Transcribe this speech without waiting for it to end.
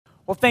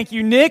Well, thank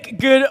you, Nick.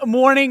 Good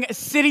morning,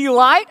 City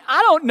Light.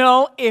 I don't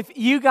know if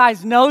you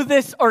guys know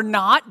this or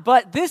not,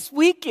 but this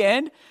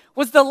weekend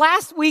was the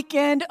last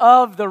weekend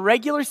of the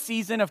regular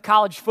season of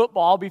college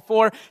football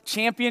before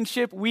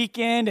championship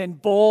weekend and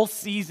bowl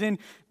season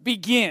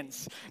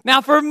begins.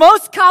 Now, for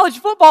most college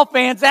football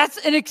fans, that's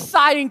an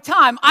exciting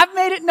time. I've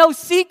made it no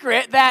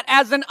secret that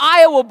as an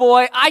Iowa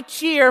boy, I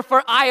cheer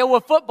for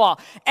Iowa football.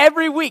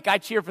 Every week, I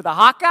cheer for the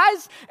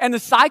Hawkeyes and the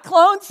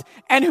Cyclones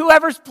and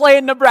whoever's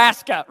playing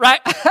Nebraska,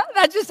 right?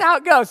 That's just how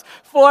it goes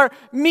for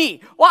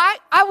me. Well,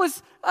 I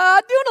was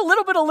doing a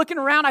little bit of looking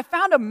around. I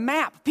found a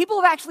map.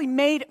 People have actually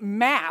made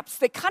maps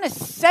that kind of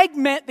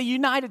segment the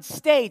United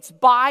States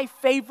by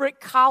favorite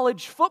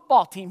college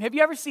football team. Have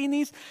you ever seen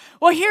these?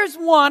 Well, here's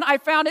one. I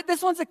found it.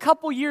 This one's a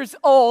couple years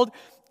old.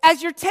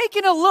 As you're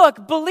taking a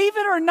look, believe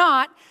it or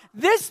not,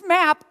 this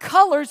map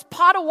colors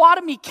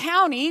Pottawatomie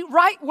County,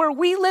 right where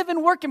we live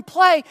and work and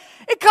play.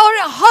 It colored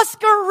it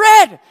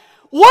Husker red.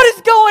 What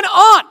is going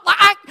on?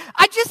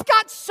 I just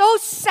got so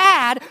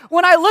sad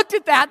when I looked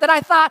at that I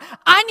thought,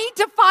 I need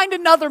to find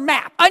another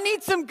map. I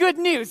need some good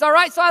news, all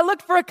right? So I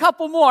looked for a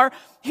couple more.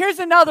 Here's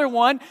another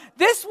one.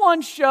 This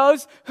one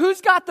shows who's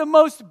got the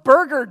most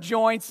burger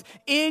joints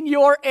in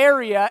your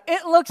area.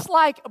 It looks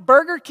like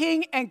Burger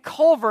King and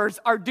Culver's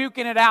are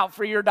duking it out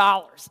for your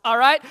dollars, all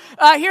right?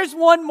 Here's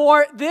one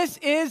more. This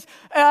is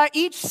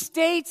each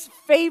state's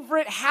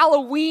favorite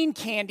Halloween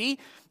candy.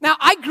 Now,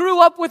 I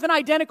grew up with an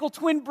identical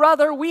twin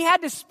brother. We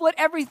had to split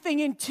everything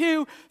in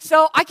two,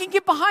 so I can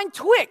get behind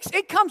Twix.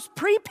 It comes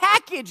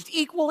pre-packaged,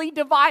 equally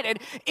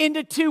divided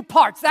into two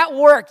parts. That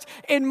worked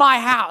in my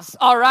house,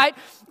 all right?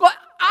 But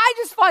I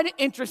just find it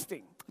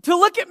interesting to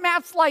look at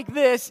maps like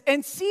this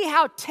and see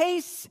how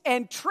tastes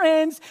and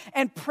trends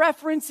and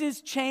preferences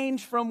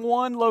change from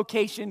one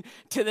location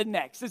to the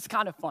next. It's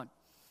kind of fun.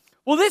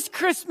 Well, this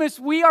Christmas,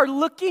 we are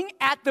looking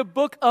at the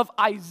book of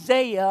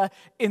Isaiah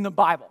in the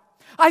Bible.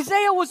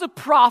 Isaiah was a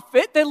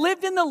prophet that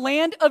lived in the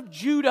land of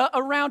Judah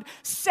around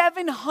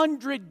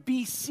 700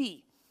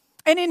 BC.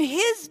 And in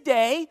his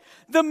day,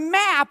 the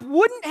map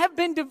wouldn't have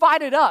been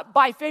divided up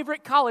by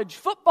favorite college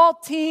football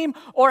team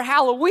or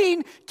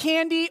Halloween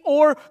candy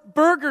or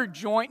burger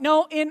joint.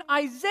 No, in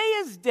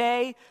Isaiah's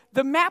day,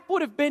 the map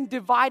would have been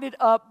divided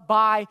up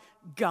by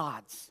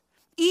gods.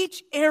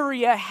 Each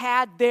area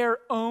had their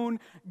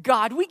own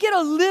god. We get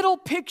a little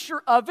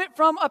picture of it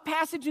from a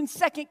passage in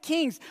 2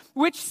 Kings,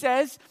 which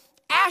says,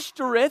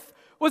 Ashtoreth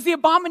was the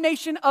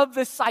abomination of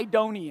the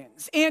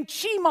Sidonians, and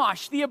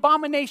Chemosh, the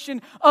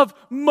abomination of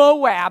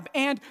Moab,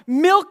 and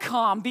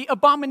Milcom, the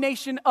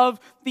abomination of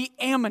the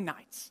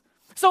Ammonites.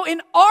 So in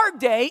our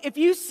day, if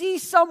you see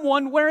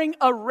someone wearing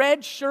a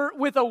red shirt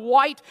with a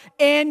white,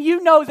 and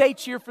you know they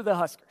cheer for the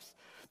Huskers.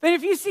 Then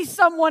if you see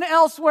someone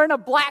else wearing a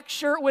black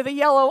shirt with a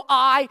yellow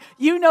eye,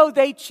 you know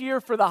they cheer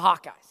for the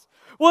Hawkeyes.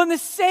 Well, in the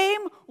same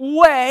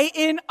way,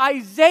 in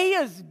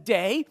Isaiah's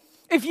day,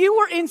 if you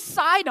were in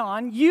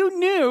Sidon, you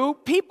knew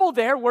people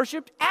there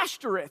worshiped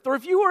Ashtoreth. Or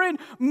if you were in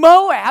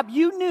Moab,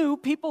 you knew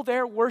people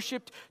there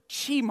worshiped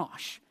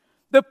Chemosh.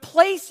 The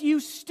place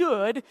you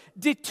stood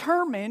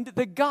determined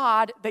the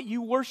god that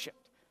you worshiped.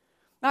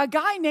 Now, a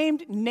guy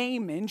named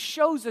Naaman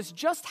shows us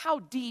just how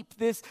deep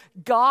this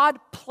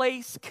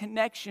God-place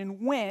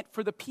connection went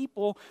for the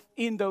people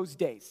in those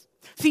days.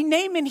 See,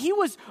 Naaman, he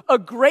was a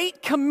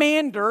great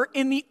commander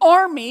in the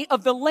army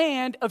of the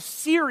land of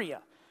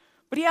Syria.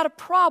 But he had a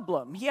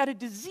problem. He had a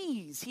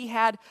disease. He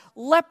had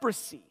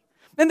leprosy.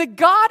 And the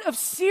god of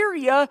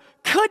Syria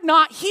could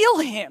not heal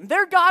him.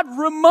 Their god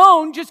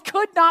Ramon just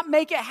could not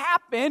make it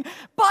happen.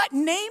 But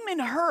Naaman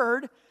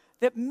heard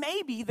that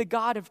maybe the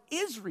God of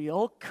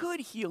Israel could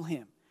heal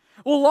him.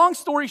 Well, long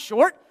story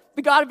short,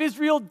 the God of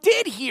Israel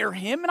did hear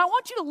him. And I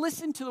want you to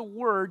listen to the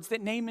words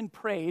that Naaman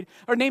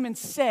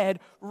said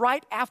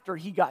right after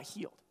he got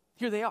healed.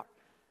 Here they are.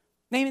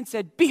 Naaman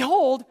said,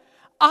 "Behold,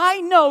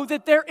 I know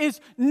that there is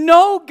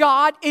no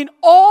God in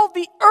all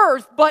the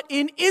earth but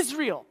in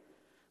Israel.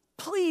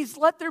 Please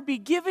let there be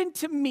given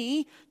to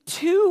me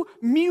 2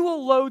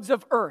 mule loads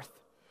of earth.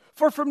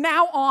 For from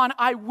now on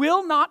I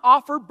will not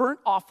offer burnt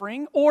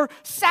offering or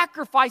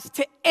sacrifice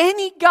to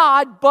any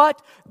God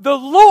but the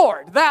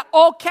Lord." That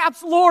all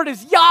caps Lord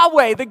is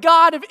Yahweh, the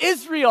God of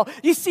Israel.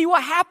 You see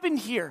what happened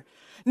here?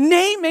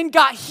 Naaman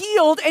got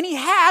healed and he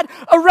had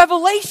a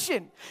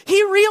revelation.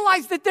 He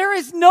realized that there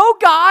is no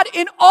God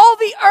in all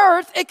the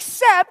earth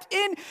except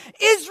in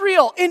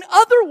Israel. In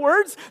other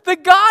words, the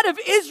God of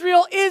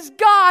Israel is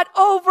God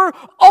over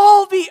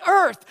all the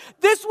earth.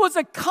 This was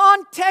a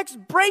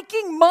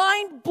context-breaking,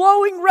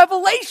 mind-blowing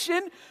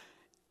revelation.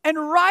 And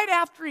right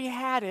after he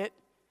had it,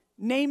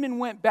 Naaman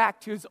went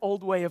back to his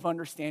old way of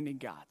understanding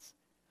gods.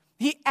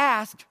 He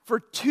asked for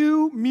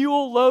 2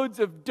 mule loads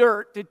of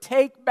dirt to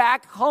take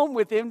back home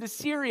with him to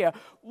Syria.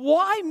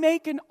 Why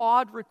make an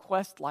odd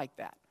request like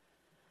that?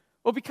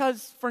 Well,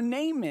 because for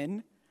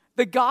Naaman,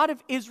 the God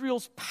of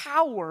Israel's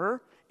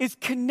power is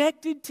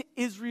connected to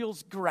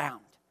Israel's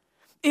ground.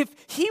 If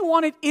he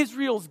wanted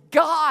Israel's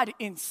God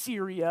in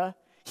Syria,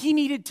 he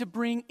needed to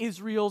bring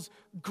Israel's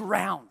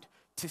ground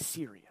to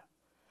Syria.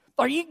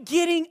 Are you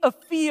getting a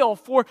feel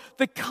for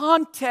the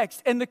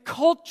context and the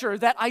culture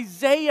that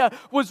Isaiah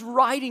was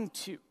writing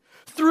to?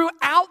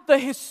 Throughout the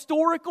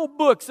historical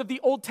books of the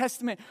Old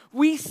Testament,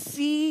 we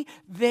see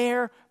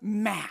their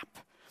map.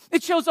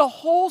 It shows a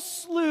whole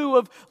slew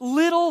of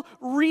little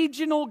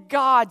regional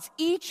gods,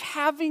 each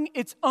having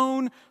its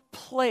own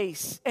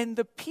place. And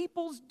the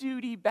people's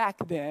duty back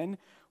then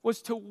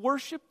was to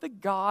worship the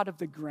God of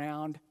the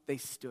ground they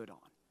stood on.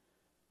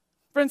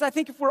 Friends, I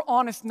think if we're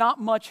honest, not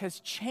much has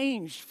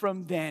changed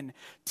from then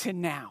to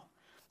now.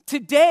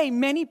 Today,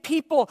 many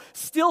people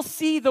still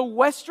see the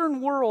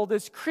Western world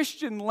as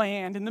Christian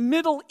land, and the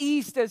Middle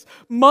East as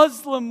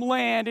Muslim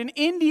land, and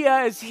India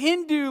as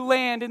Hindu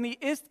land, and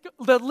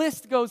the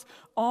list goes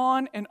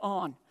on and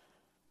on.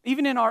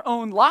 Even in our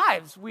own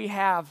lives, we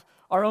have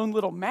our own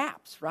little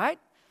maps, right?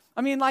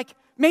 I mean, like,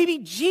 maybe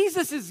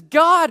Jesus is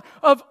God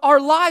of our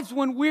lives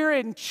when we're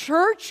in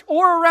church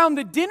or around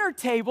the dinner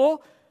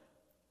table,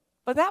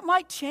 but that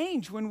might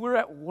change when we're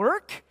at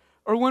work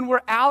or when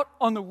we're out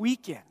on the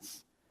weekends.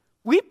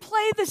 We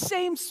play the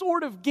same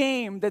sort of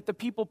game that the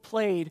people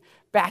played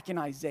back in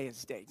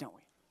Isaiah's day, don't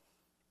we?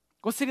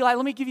 Well, City Light,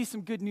 let me give you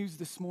some good news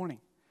this morning.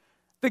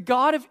 The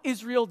God of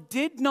Israel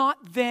did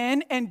not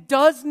then and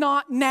does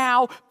not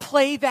now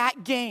play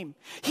that game.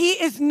 He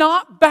is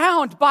not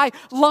bound by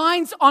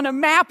lines on a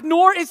map,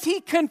 nor is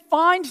he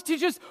confined to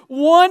just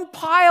one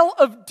pile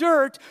of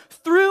dirt.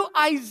 Through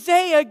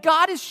Isaiah,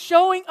 God is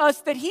showing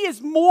us that he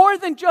is more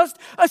than just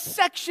a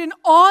section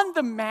on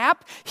the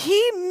map.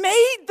 He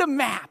made the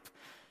map.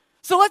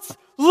 So let's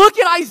look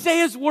at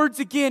Isaiah's words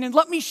again, and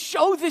let me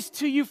show this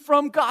to you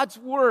from God's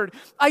word.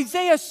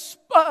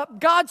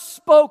 God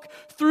spoke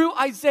through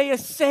Isaiah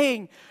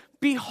saying,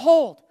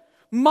 "Behold,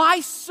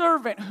 my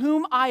servant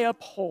whom I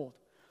uphold,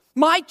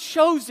 my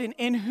chosen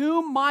in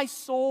whom my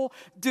soul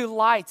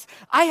delights.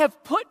 I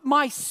have put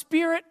my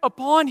spirit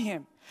upon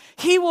him.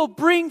 He will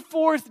bring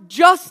forth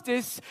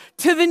justice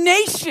to the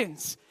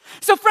nations."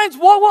 So friends,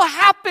 what will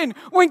happen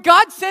when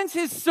God sends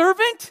his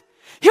servant?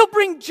 He'll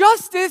bring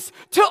justice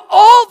to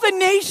all the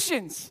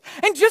nations.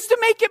 And just to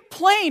make it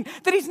plain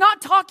that he's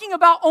not talking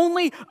about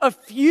only a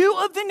few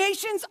of the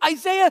nations,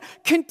 Isaiah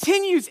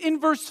continues in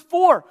verse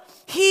 4.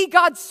 He,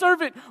 God's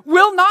servant,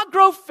 will not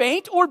grow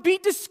faint or be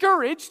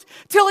discouraged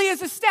till he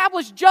has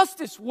established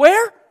justice.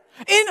 Where?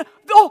 In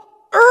the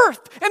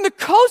earth. And the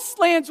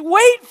coastlands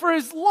wait for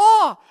his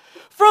law.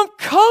 From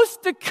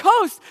coast to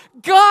coast,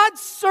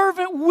 God's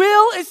servant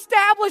will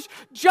establish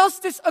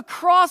justice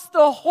across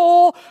the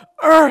whole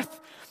earth.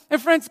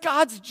 And friends,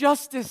 God's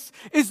justice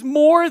is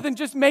more than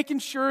just making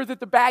sure that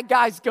the bad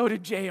guys go to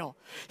jail.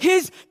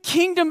 His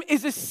kingdom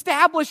is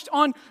established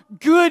on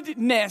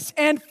goodness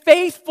and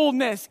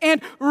faithfulness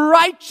and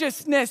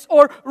righteousness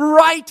or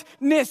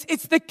rightness.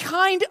 It's the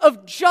kind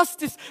of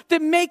justice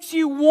that makes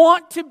you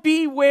want to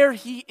be where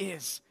he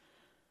is.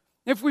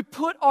 If we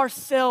put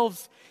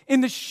ourselves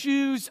in the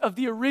shoes of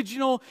the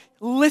original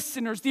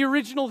listeners, the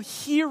original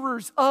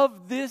hearers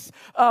of this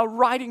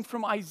writing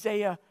from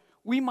Isaiah,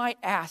 we might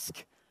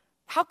ask,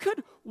 how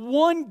could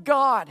one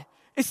God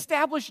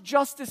establish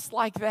justice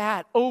like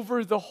that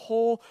over the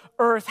whole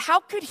earth?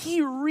 How could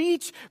he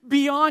reach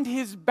beyond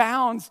his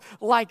bounds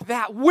like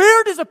that?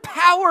 Where does a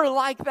power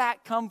like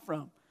that come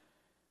from?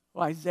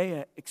 Well,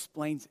 Isaiah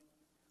explains it.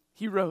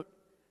 He wrote,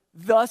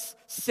 "Thus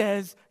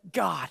says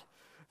God,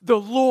 the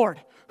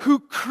Lord, who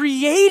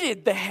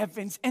created the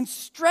heavens and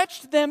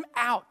stretched them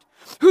out,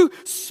 who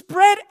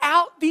spread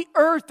out the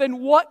earth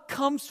and what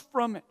comes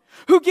from it,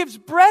 who gives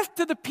breath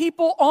to the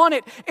people on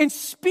it and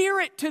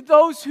spirit to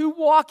those who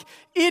walk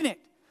in it."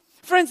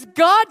 Friends,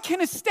 God can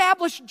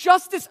establish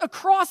justice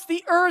across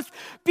the earth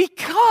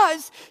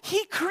because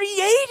he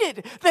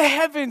created the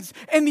heavens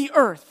and the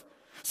earth.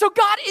 So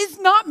God is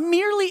not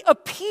merely a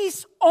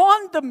piece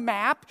on the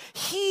map,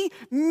 he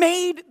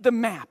made the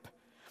map.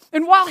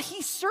 And while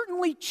he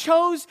certainly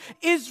chose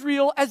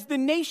Israel as the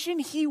nation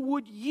he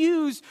would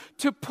use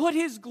to put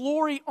his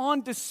glory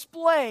on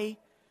display,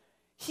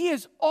 he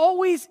has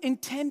always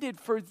intended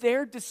for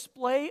their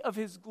display of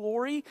his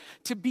glory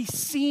to be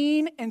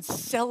seen and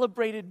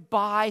celebrated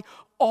by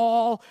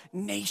all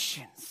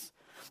nations.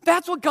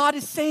 That's what God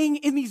is saying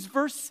in these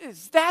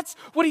verses. That's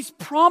what he's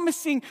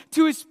promising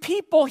to his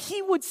people.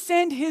 He would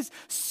send his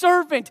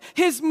servant,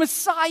 his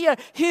Messiah,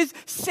 his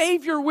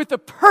Savior with a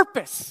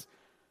purpose.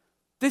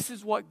 This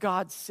is what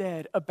God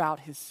said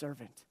about his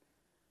servant.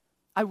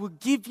 "I will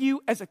give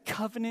you as a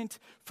covenant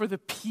for the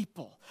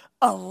people,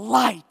 a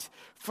light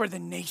for the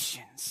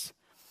nations."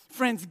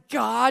 Friends,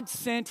 God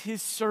sent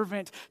his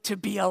servant to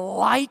be a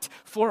light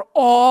for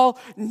all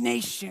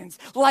nations.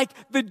 Like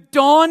the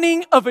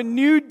dawning of a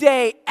new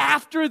day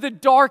after the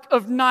dark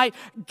of night,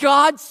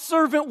 God's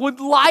servant would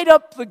light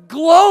up the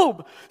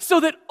globe so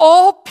that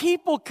all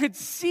people could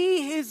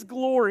see his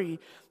glory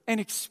and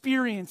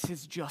experience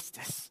his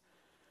justice.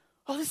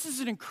 Oh, this is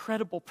an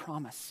incredible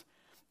promise.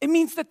 It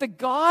means that the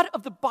God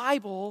of the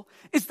Bible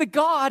is the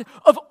God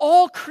of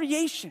all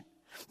creation.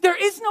 There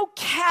is no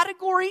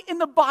category in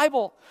the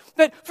Bible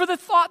that for the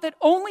thought that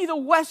only the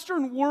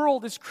Western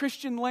world is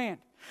Christian land.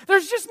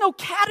 There's just no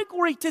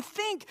category to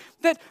think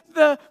that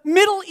the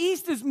Middle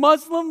East is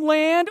Muslim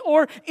land,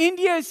 or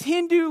India is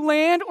Hindu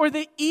land, or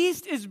the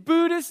East is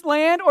Buddhist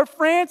land, or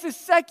France is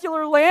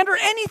secular land, or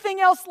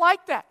anything else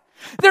like that.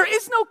 There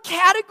is no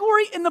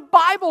category in the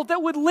Bible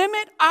that would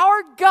limit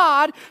our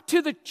God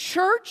to the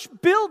church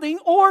building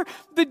or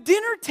the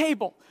dinner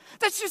table.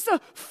 That's just a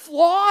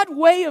flawed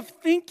way of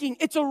thinking.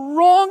 It's a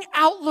wrong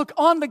outlook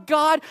on the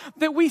God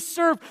that we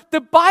serve.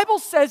 The Bible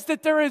says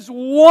that there is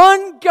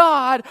one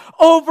God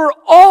over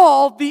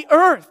all the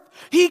earth.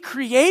 He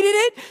created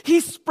it,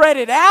 He spread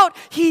it out,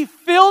 He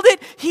filled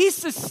it, He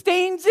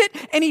sustains it,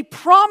 and He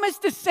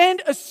promised to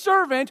send a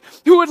servant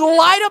who would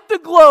light up the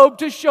globe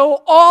to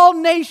show all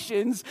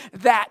nations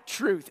that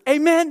truth.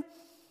 Amen?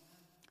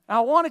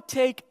 Now, I want to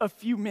take a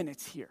few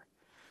minutes here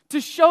to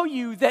show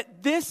you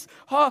that this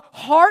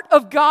heart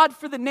of God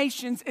for the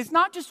nations is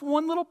not just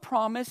one little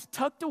promise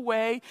tucked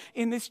away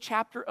in this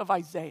chapter of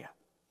Isaiah.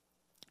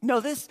 No,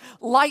 this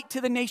light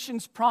to the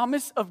nations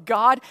promise of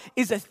God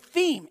is a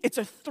theme. It's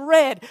a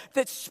thread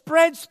that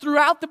spreads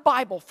throughout the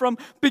Bible from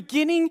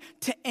beginning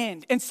to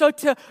end. And so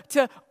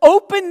to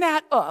open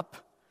that up,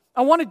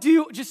 I want to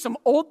do just some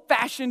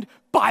old-fashioned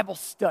Bible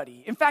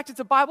study. In fact, it's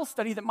a Bible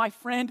study that my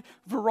friend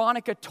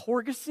Veronica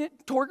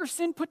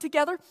Torgerson put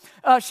together.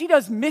 She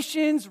does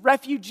missions,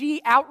 refugee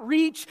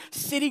outreach,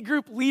 city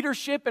group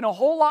leadership, and a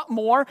whole lot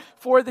more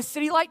for the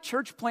City Light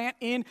Church plant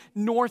in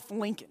North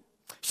Lincoln.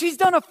 She's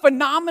done a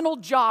phenomenal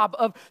job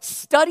of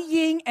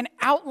studying and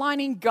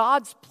outlining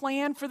God's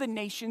plan for the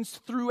nations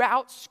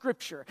throughout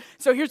Scripture.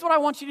 So here's what I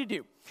want you to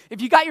do.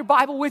 If you got your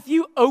Bible with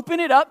you,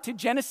 open it up to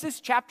Genesis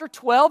chapter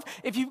 12.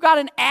 If you've got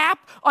an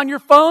app on your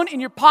phone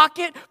in your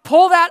pocket,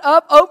 pull that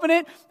up, open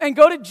it, and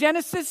go to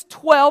Genesis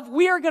 12.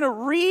 We are going to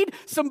read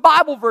some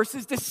Bible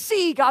verses to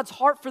see God's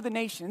heart for the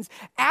nations.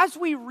 As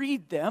we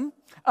read them,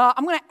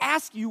 I'm going to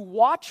ask you,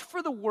 watch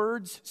for the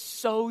words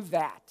 "so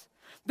that."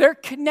 They're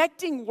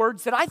connecting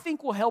words that I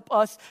think will help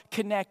us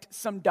connect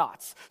some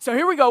dots. So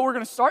here we go. We're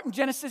going to start in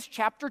Genesis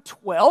chapter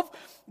 12.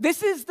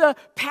 This is the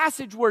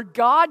passage where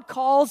God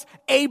calls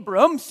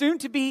Abram, soon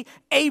to be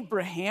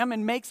Abraham,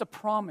 and makes a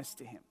promise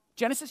to him.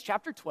 Genesis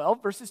chapter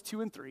 12, verses 2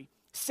 and 3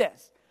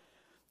 says,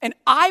 "And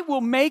I will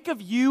make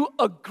of you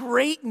a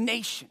great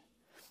nation,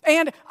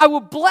 and I will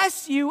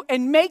bless you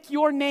and make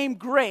your name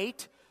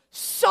great,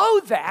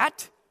 so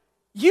that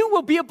you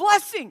will be a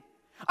blessing.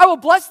 I will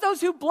bless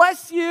those who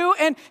bless you,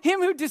 and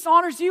him who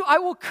dishonors you I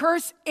will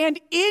curse, and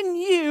in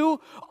you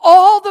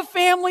all the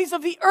families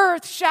of the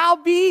earth shall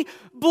be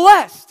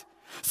blessed."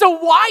 So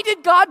why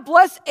did God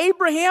bless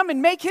Abraham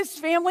and make his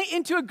family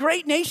into a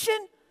great nation?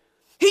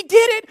 He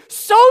did it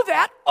so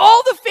that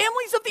all the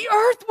families of the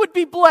earth would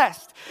be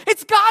blessed.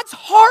 It's God's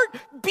heart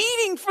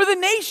beating for the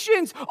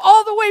nations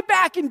all the way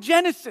back in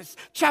Genesis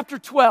chapter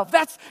 12.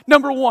 That's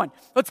number one.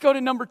 Let's go to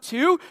number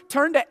two.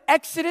 Turn to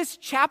Exodus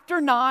chapter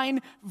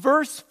 9,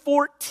 verse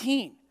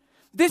 14.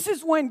 This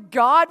is when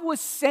God was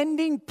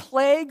sending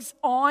plagues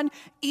on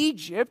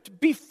Egypt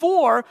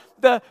before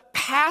the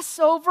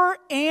Passover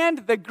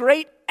and the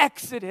great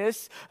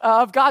exodus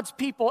of God's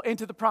people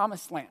into the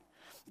promised land.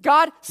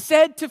 God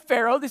said to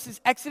Pharaoh, this is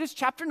Exodus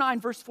chapter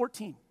 9, verse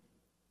 14,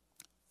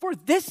 "For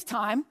this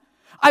time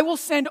I will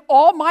send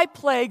all my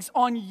plagues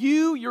on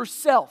you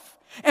yourself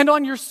and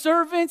on your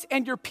servants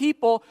and your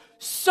people,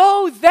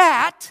 so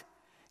that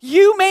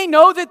you may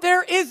know that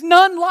there is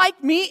none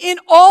like me in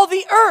all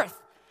the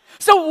earth."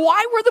 So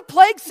why were the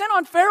plagues sent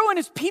on Pharaoh and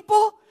his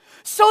people?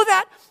 So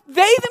that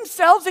they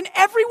themselves and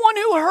everyone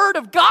who heard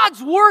of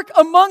God's work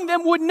among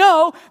them would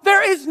know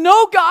there is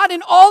no God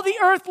in all the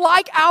earth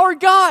like our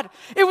God.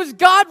 It was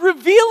God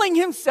revealing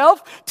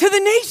himself to the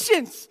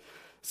nations.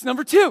 It's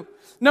number two.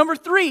 Number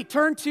three,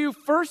 turn to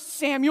 1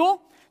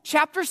 Samuel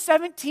chapter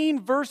 17,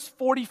 verse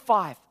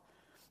 45.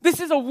 This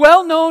is a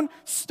well-known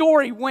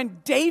story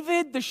when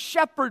David, the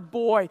shepherd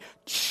boy,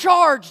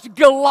 charged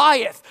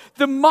Goliath,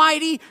 the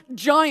mighty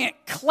giant,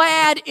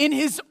 clad in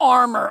his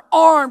armor,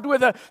 armed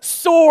with a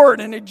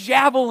sword and a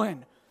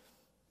javelin.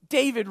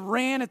 David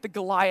ran at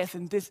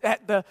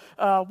the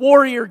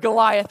warrior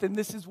Goliath, and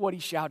this is what he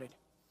shouted: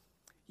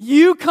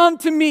 "You come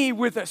to me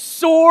with a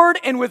sword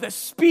and with a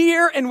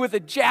spear and with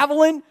a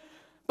javelin,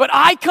 but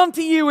I come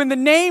to you in the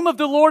name of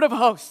the Lord of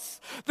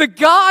hosts, the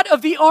God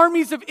of the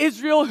armies of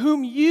Israel,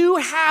 whom you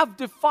have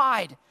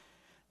defied.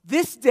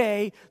 This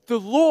day the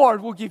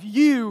Lord will give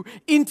you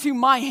into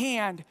my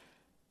hand,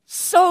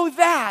 so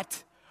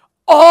that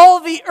all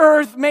the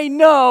earth may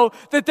know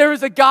that there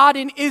is a God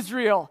in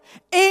Israel,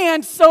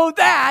 and so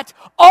that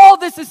all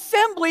this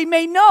assembly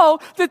may know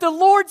that the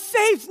Lord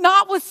saves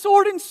not with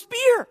sword and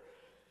spear."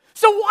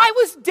 So why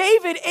was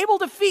David able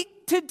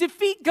to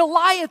defeat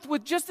Goliath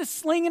with just a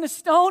sling and a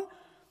stone?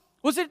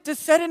 Was it to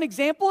set an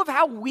example of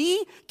how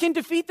we can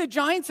defeat the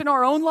giants in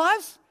our own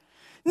lives?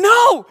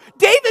 No,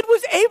 David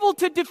was able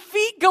to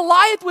defeat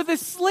Goliath with a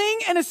sling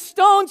and a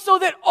stone so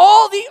that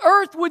all the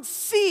earth would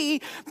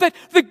see that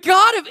the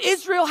God of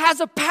Israel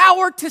has a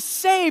power to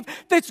save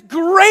that's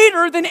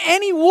greater than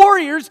any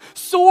warrior's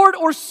sword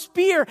or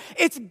spear.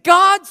 It's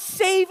God's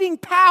saving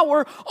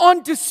power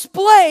on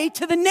display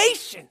to the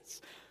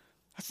nations.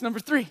 That's number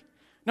 3.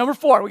 Number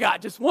 4, we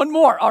got just one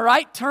more, all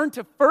right? Turn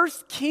to 1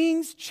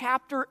 Kings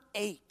chapter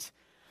 8.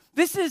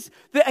 This is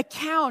the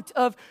account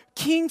of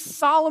King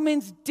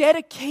Solomon's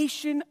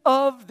dedication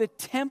of the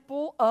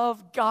temple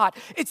of God.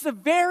 It's the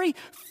very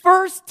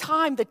first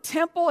time the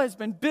temple has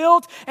been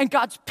built and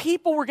God's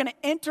people were going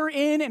to enter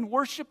in and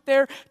worship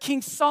there.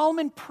 King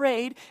Solomon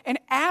prayed and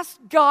asked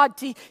God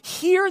to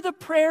hear the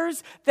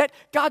prayers that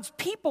God's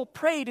people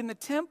prayed in the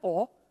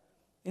temple.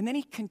 And then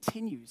he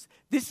continues.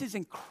 This is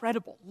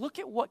incredible. Look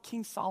at what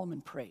King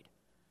Solomon prayed.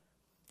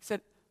 He said,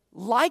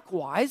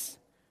 likewise,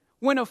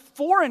 when a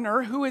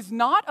foreigner who is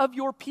not of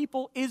your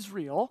people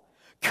Israel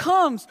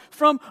comes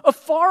from a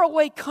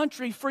faraway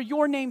country for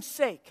your name's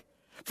sake,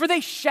 for they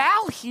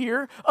shall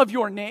hear of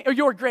your name, or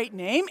your great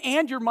name,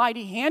 and your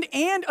mighty hand,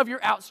 and of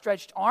your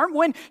outstretched arm.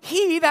 When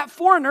he, that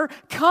foreigner,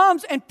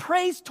 comes and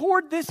prays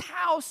toward this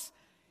house,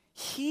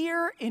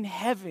 here in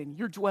heaven,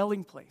 your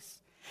dwelling place,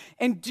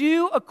 and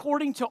do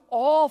according to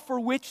all for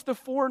which the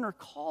foreigner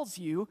calls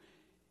you,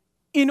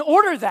 in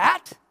order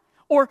that,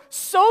 or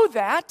so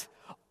that,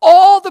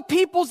 all the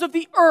peoples of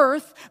the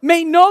earth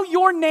may know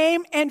your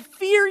name and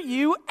fear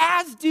you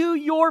as do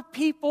your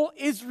people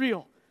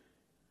Israel.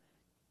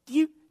 Do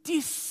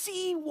you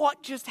see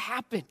what just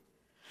happened?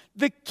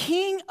 The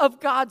king of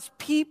God's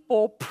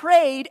people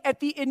prayed at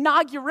the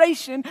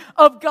inauguration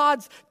of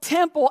God's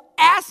temple,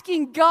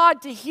 asking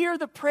God to hear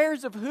the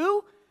prayers of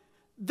who?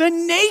 The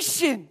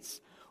nations.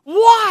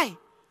 Why?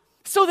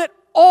 So that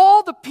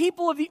all the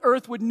people of the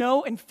earth would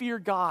know and fear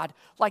God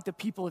like the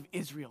people of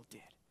Israel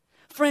did.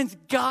 Friends,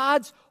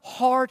 God's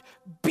heart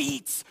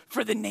beats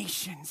for the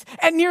nations.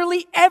 At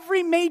nearly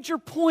every major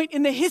point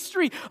in the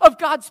history of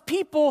God's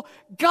people,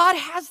 God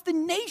has the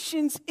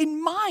nations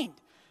in mind.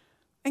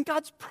 And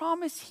God's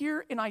promise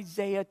here in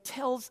Isaiah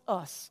tells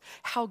us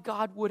how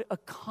God would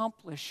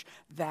accomplish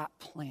that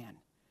plan.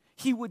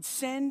 He would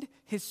send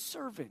his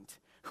servant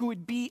who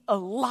would be a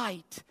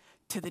light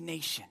to the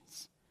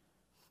nations.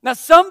 Now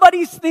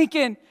somebody's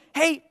thinking,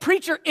 hey,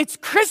 preacher, it's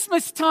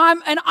Christmas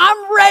time and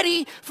I'm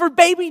ready for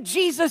baby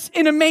Jesus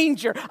in a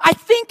manger. I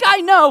think I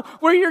know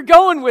where you're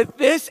going with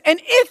this. And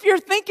if you're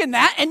thinking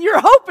that and you're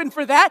hoping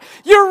for that,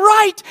 you're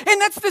right.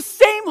 And that's the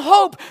same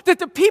hope that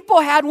the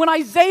people had when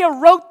Isaiah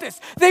wrote this.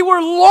 They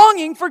were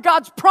longing for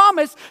God's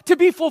promise to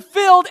be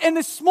fulfilled. And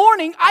this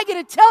morning, I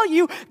get to tell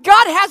you,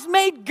 God has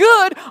made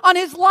good on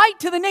his light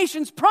to the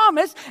nations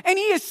promise, and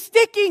he is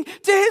sticking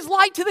to his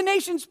light to the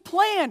nations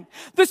plan.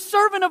 The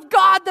servant of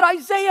God that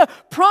Isaiah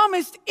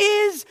promised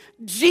is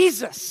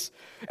Jesus.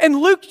 And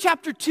Luke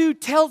chapter 2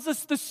 tells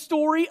us the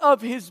story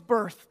of his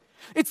birth.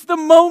 It's the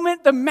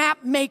moment the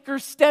map maker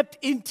stepped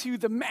into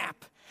the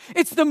map.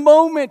 It's the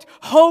moment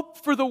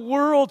hope for the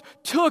world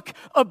took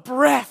a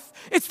breath.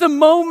 It's the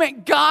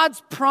moment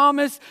God's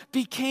promise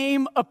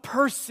became a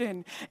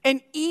person.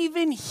 And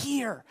even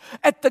here,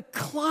 at the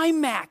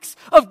climax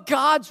of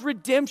God's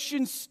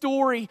redemption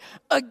story,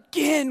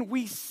 again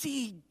we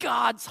see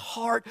God's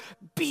heart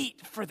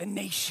beat for the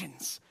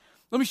nations.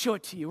 Let me show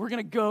it to you. We're going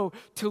to go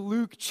to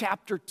Luke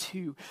chapter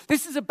 2.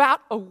 This is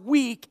about a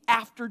week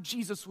after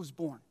Jesus was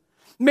born.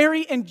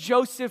 Mary and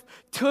Joseph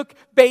took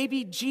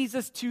baby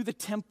Jesus to the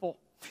temple.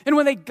 And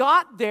when they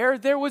got there,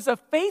 there was a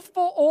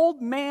faithful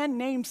old man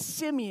named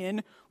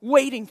Simeon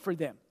waiting for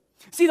them.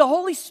 See, the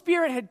Holy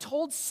Spirit had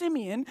told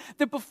Simeon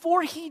that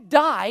before he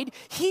died,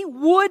 he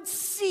would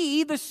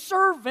see the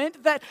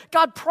servant that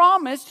God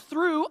promised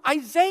through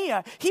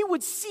Isaiah. He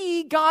would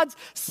see God's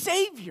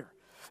Savior.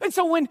 And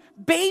so when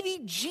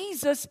baby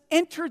Jesus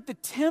entered the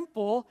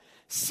temple,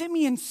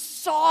 Simeon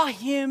saw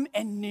him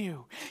and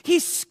knew. He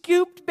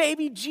scooped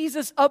baby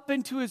Jesus up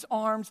into his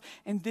arms,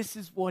 and this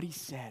is what he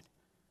said.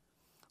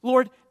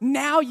 Lord,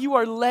 now you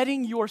are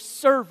letting your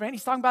servant,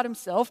 he's talking about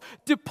himself,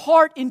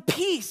 depart in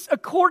peace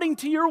according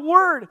to your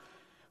word.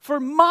 For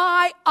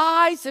my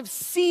eyes have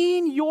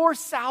seen your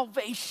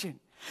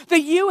salvation,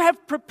 that you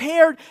have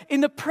prepared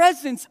in the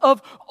presence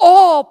of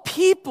all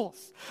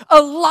peoples,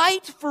 a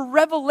light for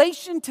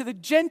revelation to the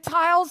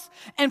Gentiles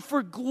and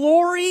for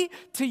glory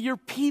to your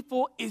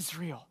people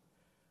Israel.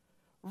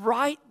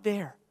 Right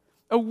there,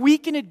 a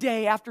week and a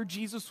day after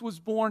Jesus was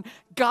born,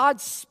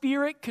 God's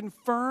Spirit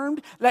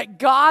confirmed that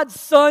God's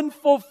Son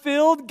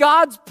fulfilled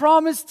God's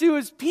promise to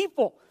his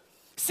people.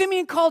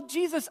 Simeon called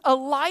Jesus a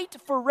light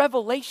for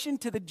revelation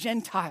to the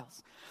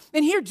Gentiles.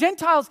 And here,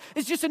 Gentiles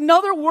is just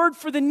another word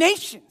for the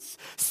nations.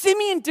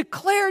 Simeon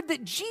declared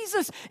that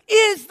Jesus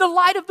is the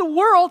light of the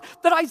world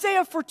that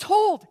Isaiah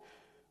foretold.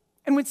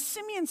 And when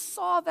Simeon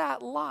saw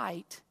that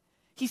light,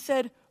 he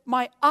said,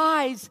 my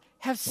eyes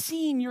have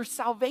seen your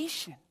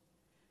salvation.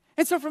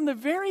 And so from the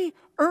very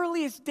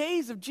earliest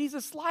days of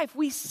Jesus' life,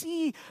 we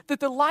see that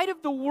the light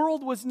of the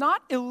world was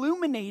not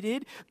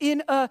illuminated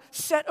in a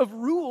set of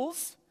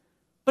rules,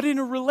 but in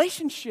a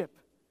relationship.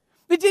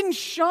 It didn't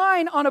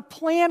shine on a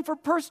plan for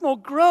personal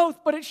growth,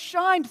 but it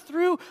shined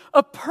through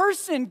a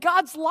person.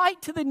 God's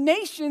light to the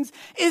nations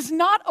is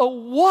not a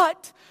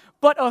what,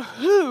 but a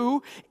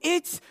who.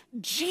 It's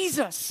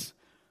Jesus.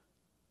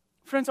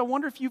 Friends, I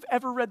wonder if you've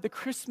ever read the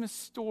Christmas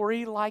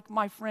story like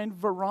my friend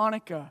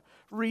Veronica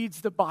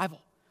reads the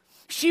Bible.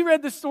 She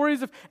read the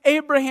stories of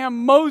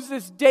Abraham,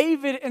 Moses,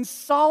 David, and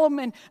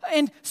Solomon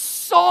and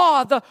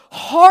saw the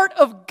heart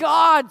of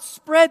God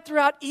spread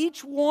throughout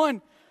each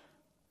one.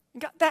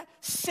 And God, that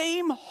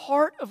same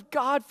heart of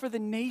God for the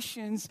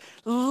nations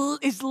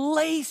is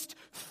laced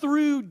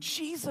through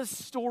Jesus'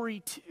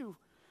 story too.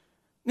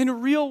 In a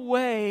real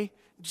way,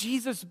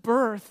 Jesus'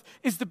 birth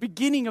is the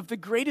beginning of the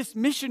greatest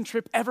mission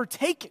trip ever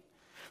taken.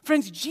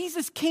 Friends,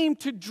 Jesus came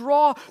to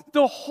draw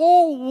the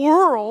whole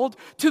world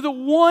to the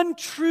one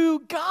true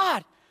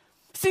God.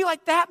 See,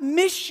 like that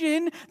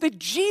mission that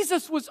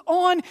Jesus was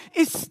on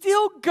is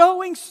still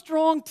going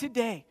strong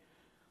today.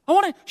 I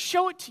want to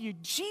show it to you.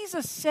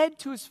 Jesus said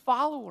to his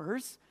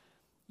followers,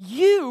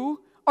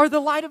 "You are the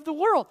light of the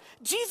world."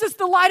 Jesus,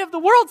 the light of the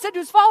world, said to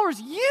his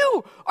followers,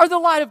 "You are the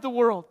light of the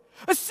world."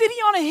 A city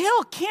on a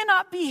hill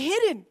cannot be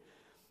hidden.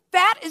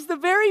 That is the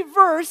very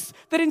verse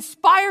that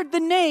inspired the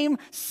name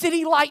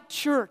City Light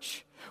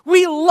Church.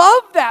 We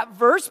love that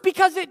verse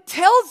because it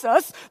tells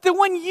us that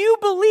when you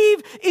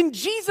believe in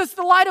Jesus,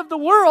 the light of the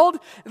world,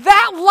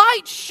 that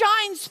light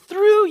shines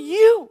through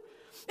you.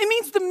 It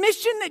means the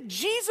mission that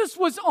Jesus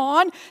was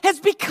on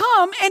has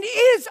become and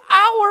is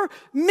our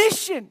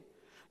mission.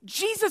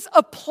 Jesus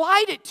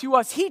applied it to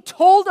us. He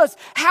told us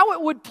how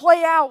it would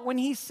play out when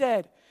he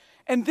said,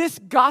 "And this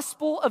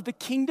gospel of the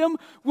kingdom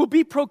will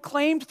be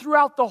proclaimed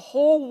throughout the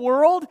whole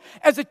world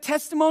as a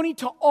testimony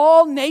to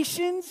all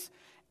nations,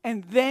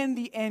 and then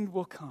the end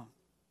will come."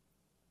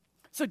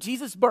 So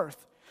Jesus'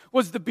 birth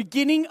was the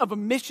beginning of a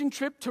mission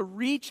trip to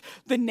reach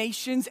the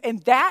nations,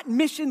 and that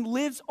mission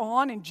lives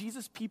on in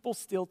Jesus' people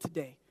still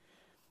today.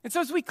 And so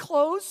as we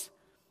close,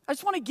 I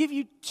just want to give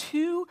you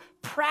 2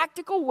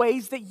 practical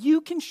ways that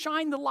you can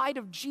shine the light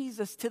of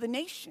Jesus to the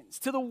nations,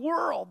 to the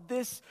world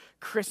this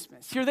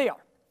Christmas. Here they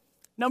are.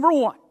 Number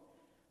 1,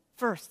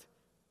 first,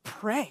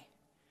 pray.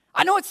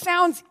 I know it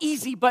sounds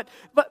easy, but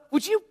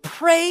would you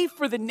pray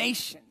for the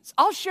nations?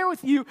 I'll share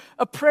with you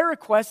a prayer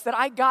request that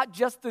I got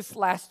just this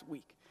last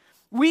week.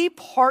 We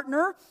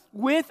partner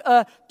with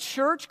a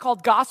church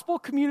called Gospel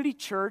Community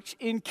Church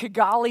in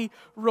Kigali,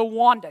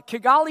 Rwanda.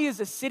 Kigali is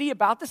a city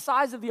about the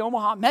size of the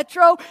Omaha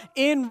Metro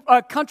in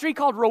a country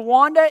called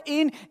Rwanda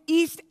in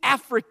East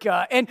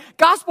Africa. And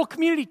Gospel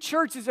Community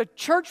Church is a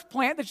church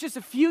plant that's just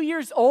a few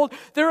years old.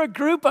 They're a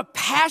group of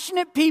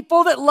passionate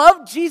people that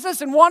love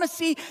Jesus and want to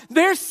see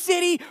their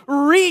city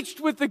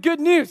reached with the good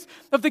news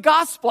of the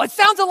gospel. It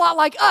sounds a lot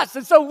like us.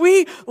 And so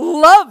we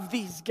love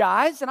these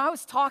guys. And I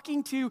was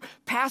talking to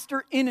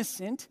Pastor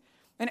Innocent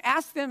and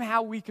asked them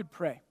how we could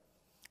pray.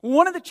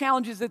 One of the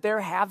challenges that they're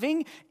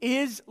having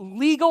is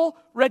legal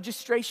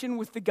registration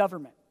with the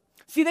government.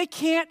 See, they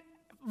can't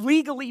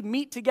legally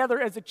meet together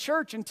as a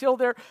church until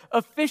they're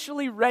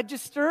officially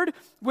registered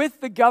with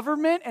the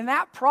government, and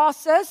that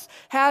process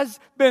has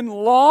been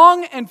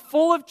long and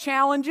full of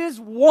challenges.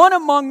 One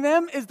among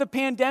them is the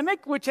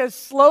pandemic, which has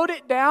slowed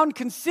it down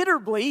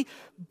considerably,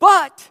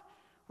 but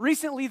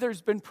recently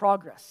there's been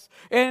progress,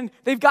 and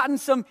they've gotten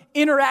some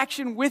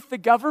interaction with the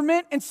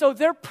government, and so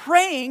they're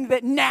praying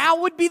that now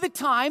would be the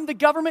time the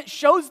government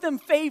shows them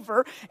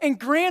favor and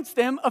grants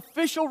them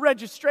official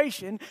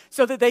registration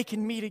so that they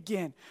can meet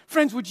again.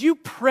 Friends, would you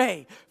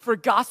pray for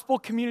Gospel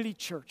Community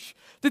Church,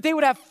 that they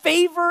would have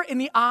favor in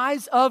the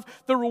eyes of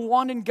the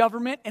Rwandan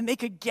government and they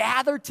could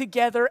gather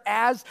together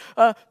as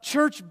a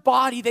church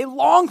body? They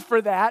long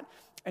for that,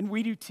 and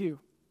we do too.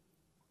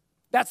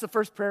 That's the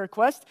first prayer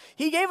request.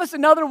 He gave us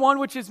another one,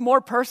 which is more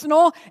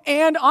personal,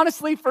 and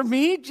honestly, for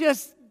me,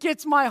 just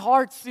gets my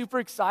heart super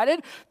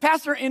excited.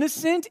 Pastor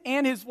Innocent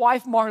and his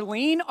wife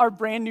Marlene are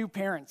brand new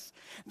parents.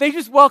 They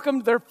just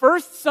welcomed their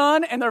first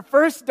son and their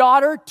first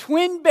daughter,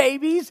 twin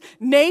babies,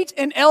 Nate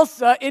and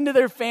Elsa, into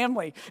their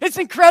family. It's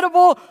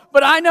incredible,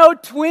 but I know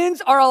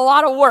twins are a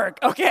lot of work,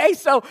 okay?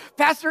 So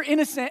Pastor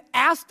Innocent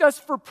asked us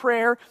for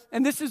prayer,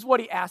 and this is what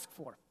he asked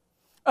for.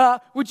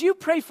 Would you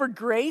pray for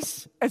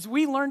grace as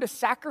we learn to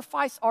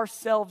sacrifice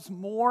ourselves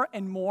more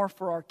and more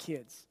for our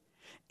kids?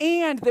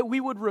 And that we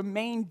would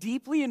remain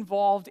deeply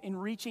involved in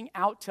reaching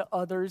out to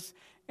others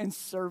and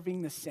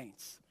serving the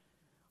saints.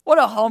 What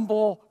a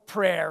humble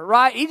prayer,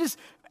 right? He just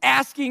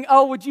asking,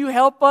 would you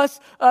help us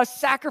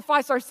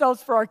sacrifice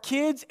ourselves for our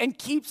kids and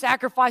keep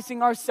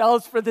sacrificing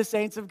ourselves for the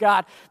saints of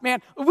God?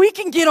 Man, we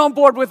can get on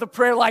board with a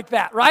prayer like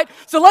that, right?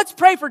 So let's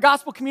pray for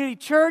Gospel Community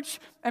Church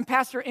and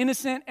Pastor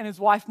Innocent and his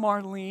wife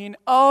Marlene.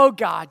 Oh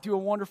God, do a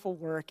wonderful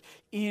work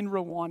in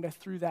Rwanda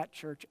through that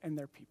church and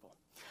their people.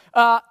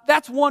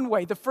 That's one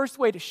way. The first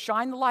way to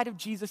shine the light of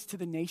Jesus to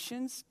the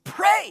nations.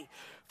 Pray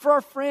for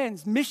our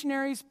friends,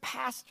 missionaries,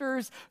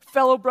 pastors,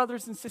 fellow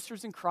brothers and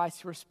sisters in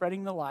Christ who are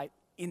spreading the light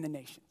in the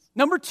nations.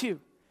 Number 2,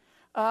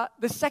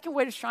 the second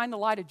way to shine the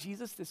light of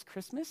Jesus this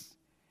Christmas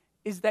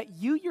is that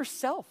you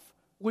yourself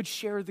would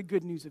share the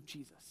good news of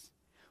Jesus.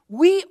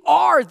 We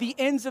are the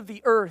ends of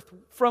the earth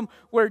from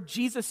where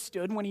Jesus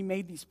stood when he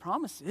made these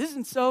promises,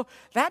 and so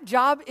that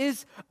job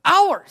is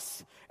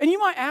ours. And you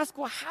might ask,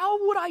 well,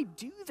 how would I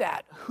do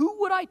that?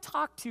 Who would I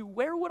talk to?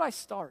 Where would I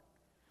start?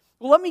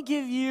 Well, let me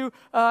give you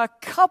a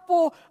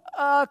couple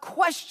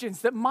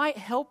questions that might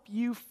help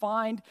you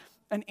find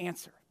an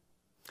answer.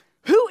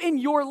 Who in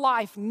your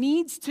life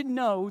needs to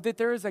know that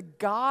there is a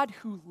God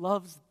who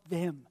loves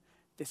them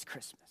this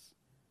Christmas?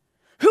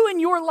 Who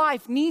in your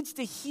life needs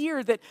to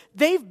hear that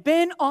they've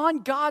been on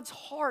God's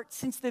heart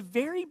since the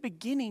very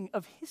beginning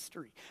of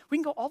history? We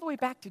can go all the way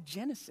back to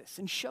Genesis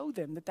and show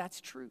them that that's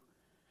true.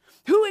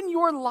 Who in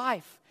your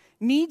life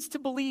needs to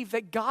believe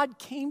that God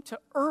came to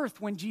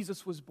earth when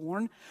Jesus was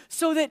born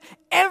so that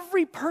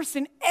every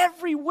person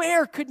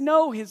everywhere could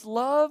know his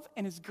love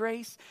and his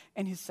grace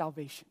and his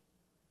salvation?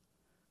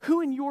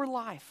 Who in your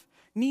life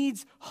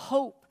needs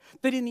hope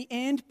that in the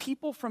end,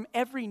 people from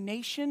every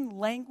nation,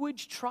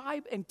 language,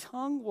 tribe, and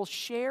tongue will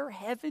share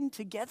heaven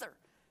together?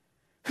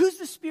 Who's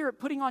the Spirit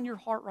putting on your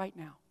heart right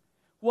now?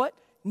 What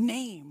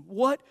name?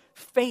 What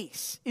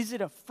face? Is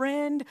it a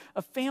friend,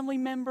 a family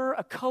member,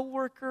 a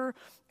coworker,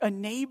 a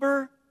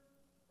neighbor?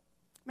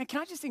 Man,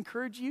 can I just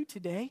encourage you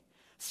today?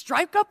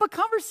 Strike up a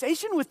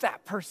conversation with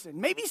that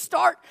person. Maybe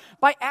start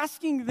by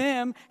asking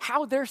them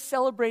how they're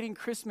celebrating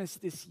Christmas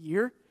this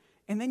year.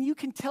 And then you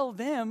can tell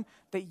them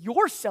that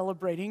you're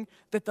celebrating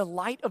that the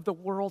light of the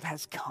world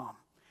has come.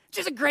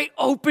 Just a great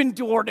open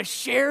door to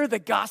share the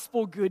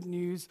gospel good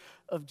news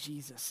of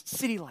Jesus.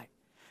 City Light,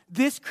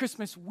 this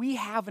Christmas we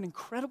have an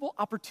incredible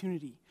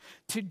opportunity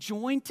to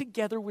join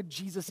together with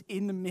Jesus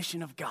in the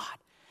mission of God.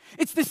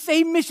 It's the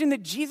same mission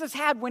that Jesus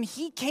had when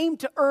he came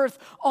to earth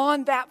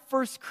on that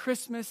first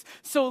Christmas.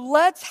 So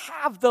let's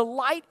have the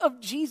light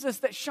of Jesus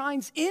that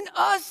shines in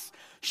us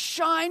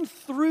shine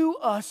through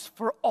us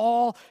for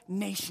all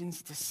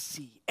nations to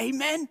see.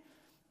 Amen?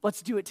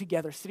 Let's do it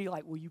together. City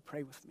Light, will you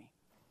pray with me?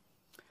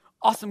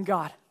 Awesome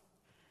God,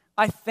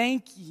 I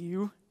thank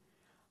you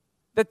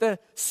that the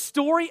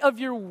story of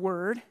your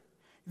word,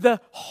 the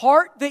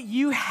heart that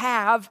you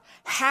have,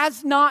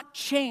 has not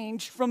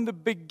changed from the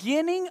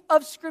beginning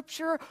of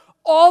Scripture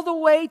all the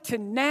way to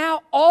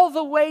now, all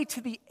the way to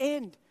the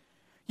end.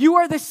 You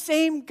are the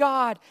same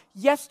God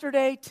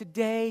yesterday,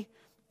 today,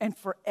 and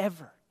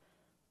forever.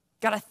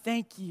 God, I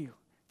thank you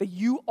that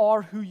you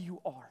are who you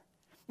are.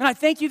 And I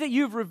thank you that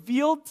you have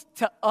revealed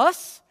to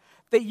us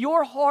that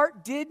your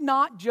heart did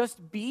not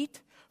just beat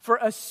for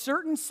a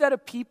certain set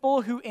of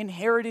people who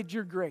inherited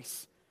your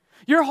grace.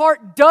 Your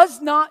heart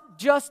does not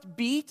just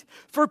beat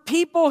for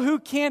people who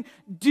can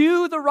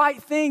do the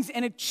right things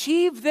and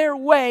achieve their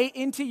way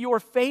into your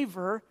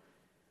favor,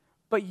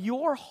 but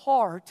your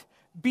heart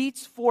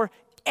beats for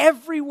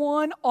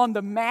everyone on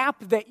the map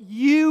that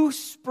you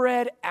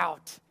spread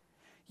out.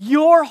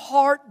 Your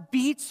heart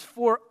beats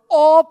for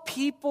all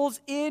peoples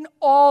in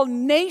all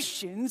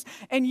nations,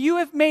 and you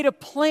have made a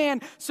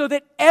plan so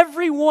that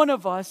every one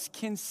of us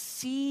can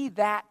see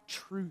that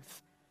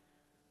truth.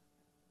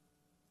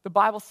 The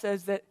Bible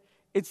says that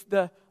it's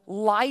the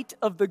light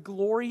of the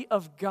glory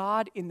of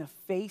God in the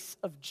face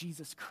of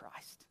Jesus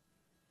Christ.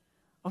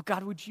 Oh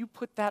God, would you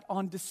put that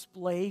on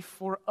display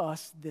for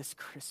us this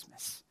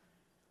Christmas?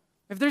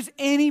 If there's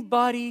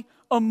anybody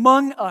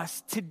among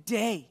us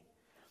today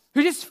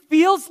who just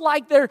feels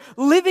like they're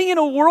living in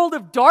a world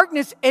of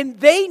darkness and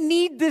they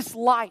need this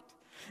light,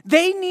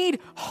 they need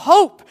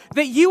hope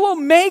that you will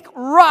make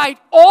right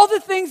all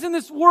the things in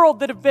this world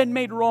that have been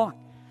made wrong.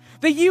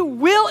 That you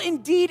will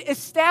indeed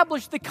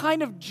establish the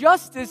kind of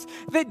justice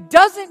that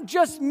doesn't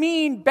just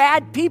mean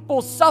bad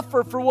people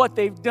suffer for what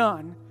they've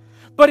done,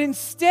 but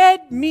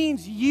instead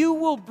means you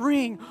will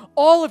bring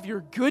all of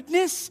your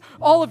goodness,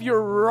 all of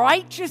your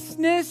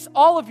righteousness,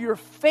 all of your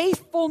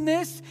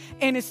faithfulness,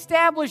 and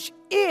establish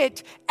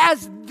it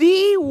as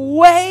the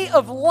way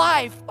of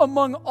life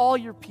among all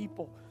your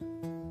people.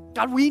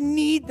 God, we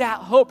need that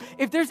hope.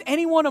 If there's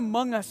anyone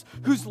among us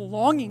who's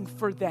longing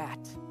for that,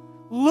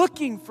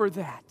 looking for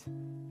that,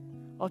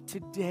 oh,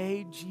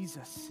 today,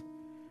 Jesus,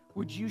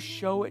 would you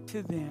show it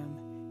to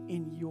them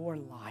in your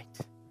light?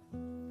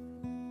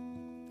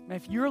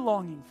 And if you're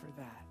longing for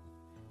that,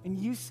 and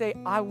you say,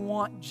 I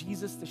want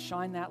Jesus to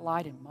shine that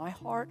light in my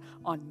heart,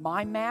 on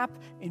my map,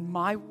 in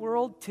my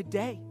world,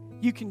 today,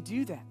 you can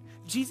do that.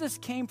 Jesus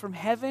came from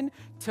heaven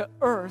to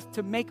earth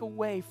to make a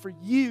way for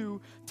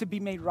you to be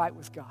made right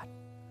with God.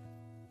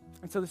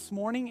 And so this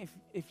morning,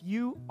 if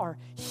you are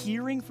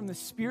hearing from the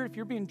Spirit, if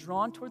you're being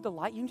drawn toward the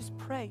light, you can just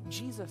pray,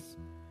 Jesus,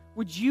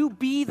 would you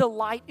be the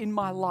light in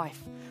my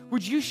life?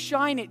 Would you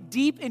shine it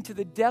deep into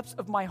the depths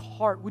of my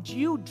heart? Would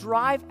you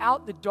drive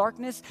out the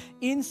darkness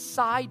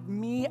inside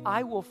me?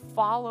 I will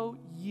follow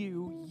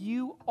you.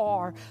 You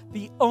are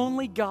the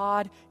only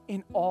God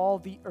in all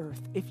the earth.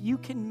 If you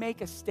can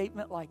make a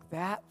statement like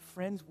that,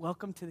 friends,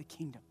 welcome to the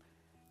kingdom.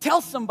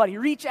 Tell somebody,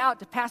 reach out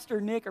to Pastor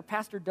Nick or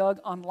Pastor Doug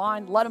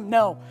online. Let them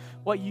know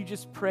what you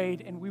just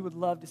prayed, and we would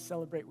love to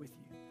celebrate with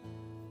you.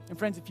 And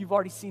friends, if you've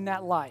already seen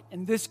that light,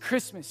 and this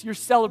Christmas you're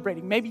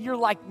celebrating, maybe you're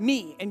like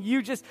me, and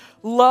you just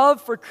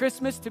love for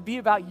Christmas to be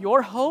about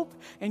your hope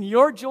and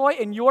your joy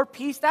and your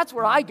peace, that's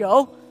where I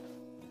go.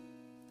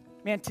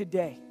 Man,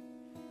 today,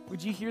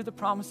 would you hear the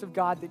promise of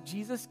God that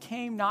Jesus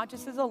came not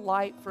just as a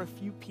light for a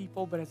few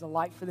people, but as a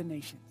light for the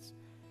nations?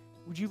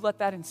 Would you let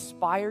that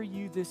inspire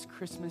you this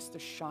Christmas to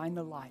shine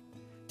the light,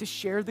 to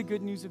share the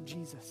good news of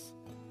Jesus?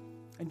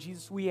 And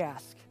Jesus, we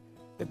ask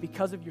that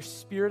because of your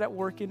Spirit at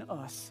work in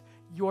us,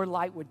 your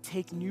light would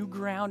take new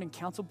ground in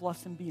Council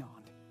Bluffs and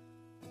beyond.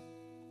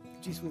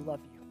 Jesus, we love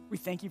you. We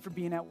thank you for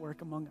being at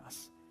work among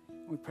us.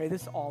 And we pray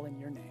this all in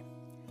your name.